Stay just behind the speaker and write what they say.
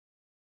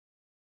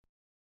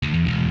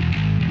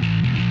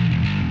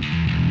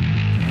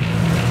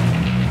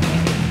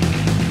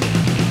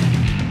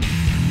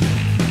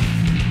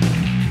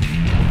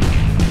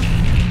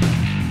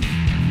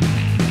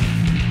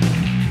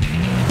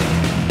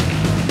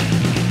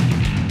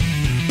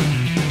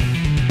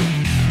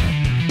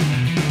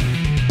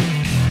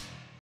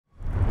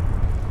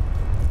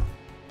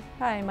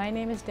Hi, my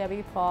name is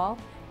Debbie Paul,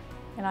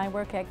 and I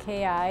work at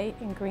KI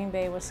in Green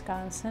Bay,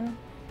 Wisconsin,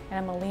 and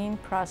I'm a lean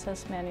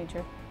process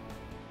manager.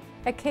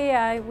 At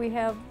KI, we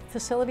have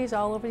facilities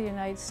all over the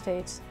United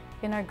States.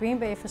 In our Green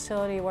Bay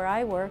facility where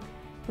I work,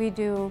 we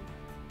do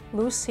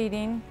loose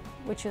seating,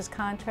 which is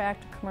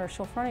contract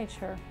commercial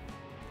furniture.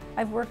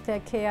 I've worked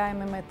at KI,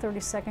 I'm in my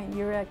 32nd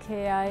year at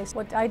KI.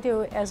 What I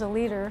do as a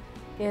leader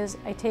is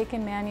I take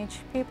and manage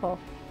people.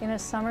 In the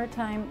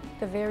summertime,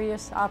 the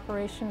various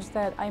operations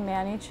that I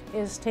manage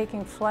is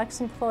taking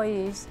flex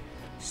employees,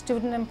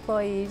 student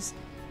employees,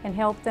 and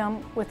help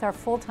them with our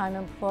full-time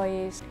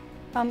employees.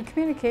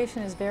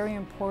 Communication is very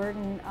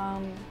important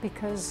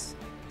because,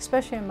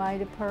 especially in my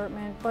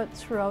department, but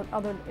throughout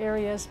other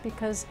areas,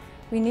 because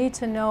we need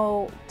to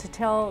know to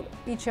tell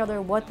each other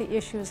what the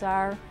issues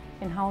are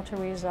and how to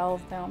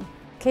resolve them.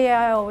 KI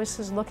always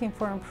is looking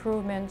for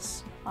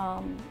improvements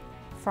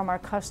from our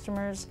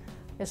customers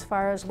as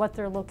far as what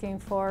they're looking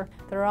for.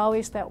 They're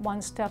always that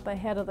one step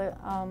ahead of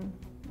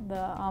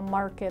the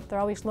market. They're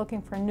always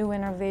looking for new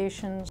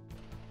innovations.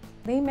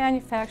 Lean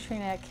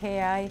manufacturing at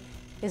KI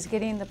is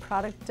getting the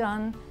product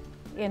done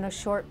in a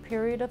short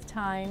period of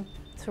time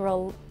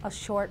through a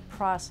short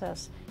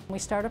process. We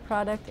start a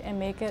product and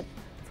make it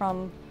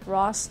from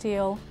raw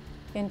steel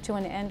into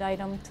an end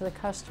item to the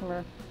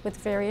customer with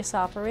various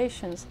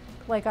operations.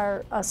 Like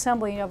our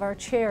assembly of our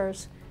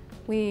chairs,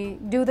 we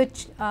do the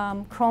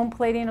chrome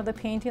plating of the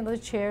painting of the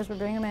chairs, we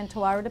bring them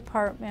into our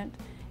department,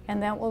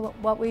 and then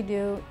what we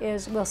do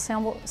is we'll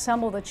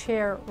assemble the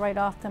chair right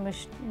off the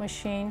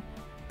machine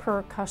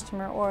per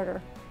customer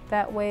order.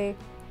 That way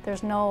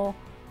there's no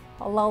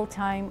lull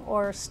time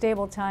or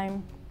stable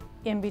time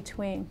in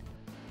between.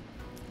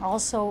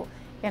 Also,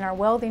 in our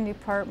welding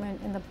department,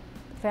 in the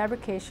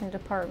fabrication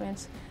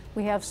departments,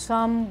 we have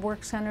some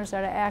work centers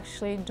that are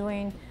actually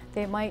doing,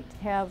 they might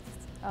have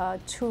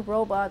 2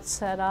 robots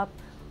set up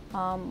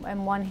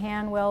and 1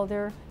 hand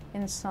welder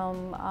and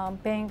some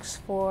banks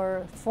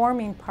for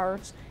forming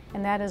parts,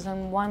 and that is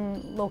in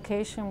one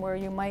location where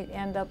you might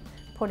end up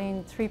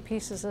putting 3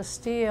 pieces of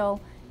steel,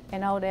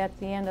 and out at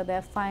the end of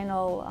that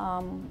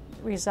final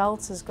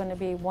results is going to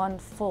be 1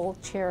 full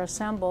chair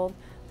assembled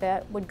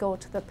that would go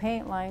to the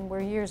paint line,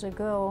 where years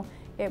ago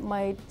it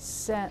might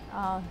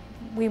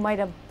we might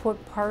have put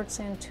parts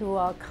into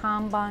a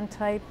Kanban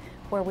type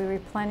where we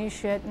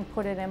replenish it and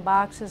put it in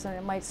boxes, and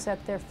it might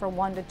sit there for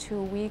 1 to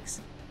 2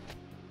 weeks.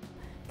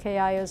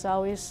 KI is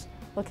always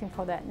looking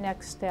for that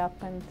next step,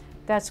 and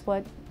that's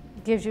what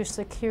gives you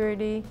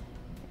security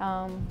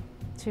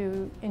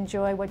to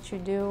enjoy what you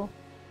do.